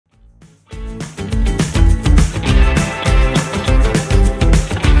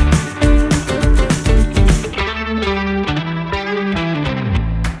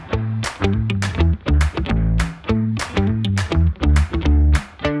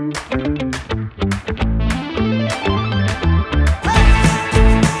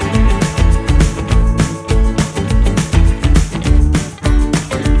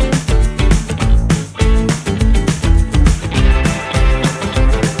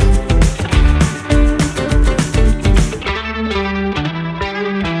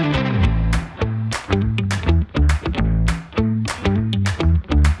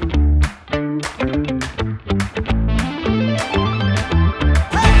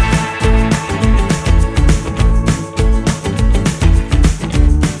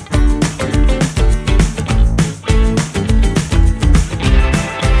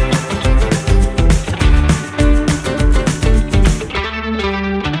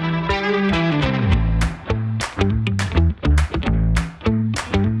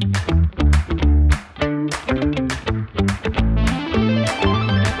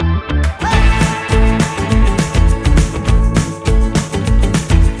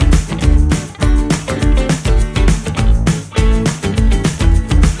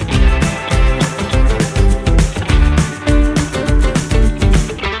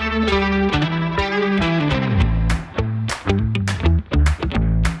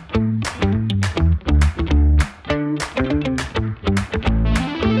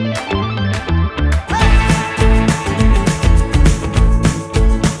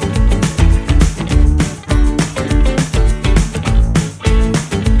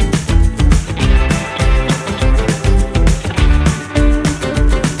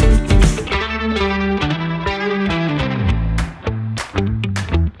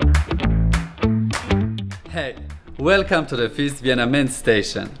Welcome to the FIZZ Vienna main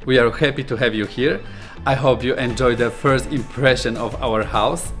station. We are happy to have you here. I hope you enjoy the first impression of our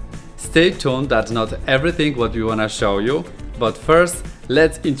house. Stay tuned, that's not everything what we wanna show you. But first,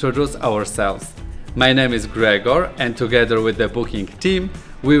 let's introduce ourselves. My name is Gregor and together with the booking team,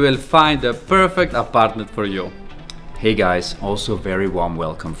 we will find the perfect apartment for you. Hey guys, also very warm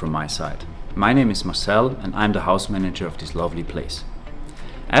welcome from my side. My name is Marcel and I'm the house manager of this lovely place.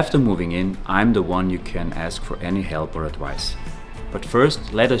 After moving in, I'm the one you can ask for any help or advice. But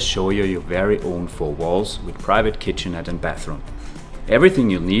first, let us show you your very own 4 walls with private kitchenette and bathroom. Everything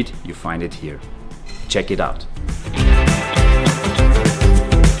you'll need, you find it here. Check it out.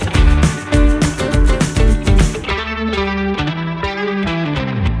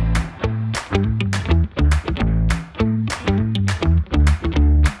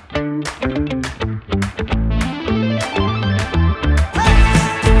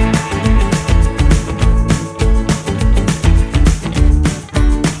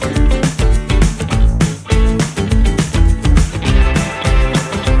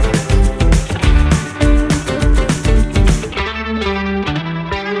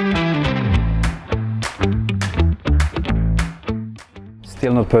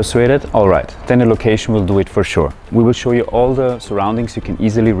 Still not persuaded? Alright, then the location will do it for sure. We will show you all the surroundings you can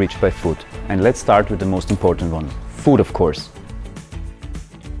easily reach by foot. And let's start with the most important one. Food, of course.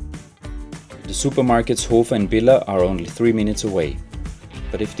 The supermarkets Hofer and Billa are only 3 minutes away.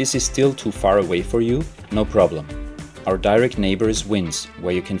 But if this is still too far away for you, no problem. Our direct neighbor is Winz,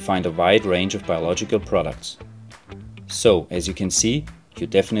 where you can find a wide range of biological products. So, as you can see, you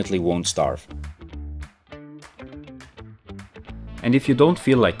definitely won't starve. And if you don't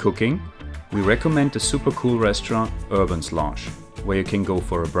feel like cooking, we recommend the super cool restaurant Urban's Lounge, where you can go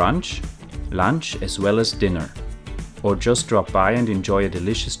for a brunch, lunch as well as dinner, or just drop by and enjoy a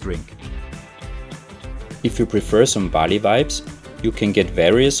delicious drink. If you prefer some Bali vibes, you can get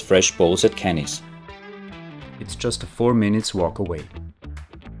various fresh bowls at Kenny's. It's just a 4 minutes walk away.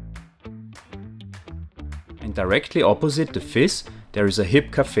 And directly opposite the FIZZ, there is a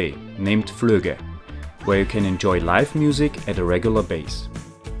hip cafe named Flöge, where you can enjoy live music at a regular base.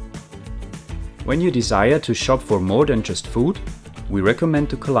 When you desire to shop for more than just food, we recommend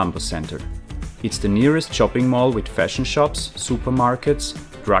the Columbus Center. It's the nearest shopping mall with fashion shops, supermarkets,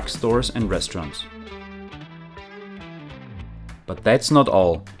 drugstores and restaurants. But that's not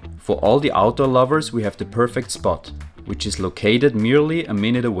all. For all the outdoor lovers we have the perfect spot, which is located merely a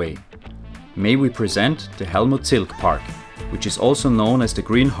minute away. May we present the Helmut Zilk Park, which is also known as the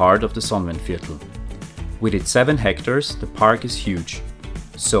green heart of the Sonnwendviertel. With its 7 hectares, the park is huge,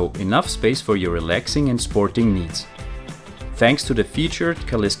 so enough space for your relaxing and sporting needs. Thanks to the featured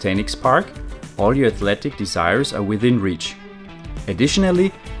calisthenics park, all your athletic desires are within reach.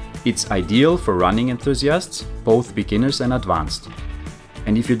 Additionally, it's ideal for running enthusiasts, both beginners and advanced.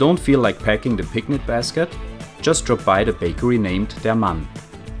 And if you don't feel like packing the picnic basket, just drop by the bakery named Der Mann,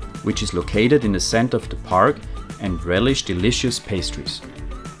 which is located in the center of the park and relish delicious pastries.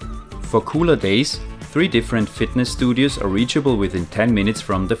 For cooler days, 3 different fitness studios are reachable within 10 minutes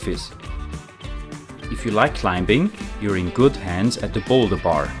from the FIZZ. If you like climbing, you're in good hands at the Boulder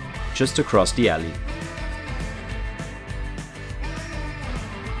Bar, just across the alley.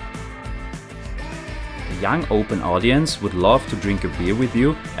 The young open audience would love to drink a beer with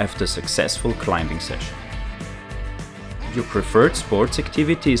you after a successful climbing session. Your preferred sports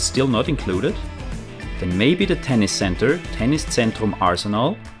activity is still not included? Then maybe the tennis center, Tenniszentrum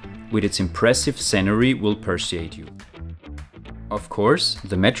Arsenal, with its impressive scenery will persuade you. Of course,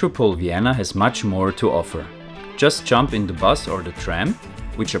 the Metropole Vienna has much more to offer. Just jump in the bus or the tram,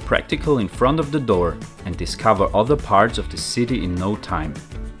 which are practical in front of the door, and discover other parts of the city in no time.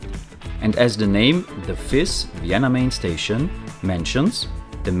 And as the name, the FIZZ Vienna main station, mentions,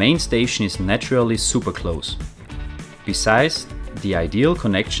 the main station is naturally super close. Besides the ideal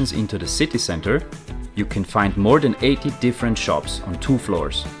connections into the city center, you can find more than 80 different shops on 2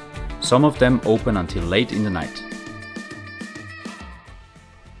 floors. Some of them open until late in the night.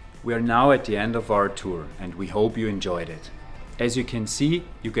 We are now at the end of our tour and we hope you enjoyed it. As you can see,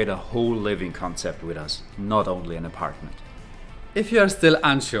 you get a whole living concept with us, not only an apartment. If you are still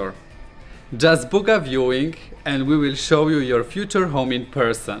unsure, just book a viewing and we will show you your future home in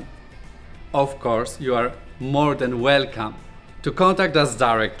person. Of course, you are more than welcome to contact us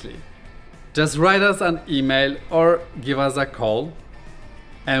directly. Just write us an email or give us a call,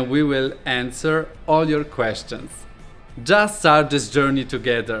 and we will answer all your questions. Just start this journey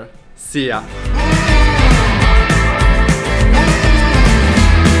together. See ya!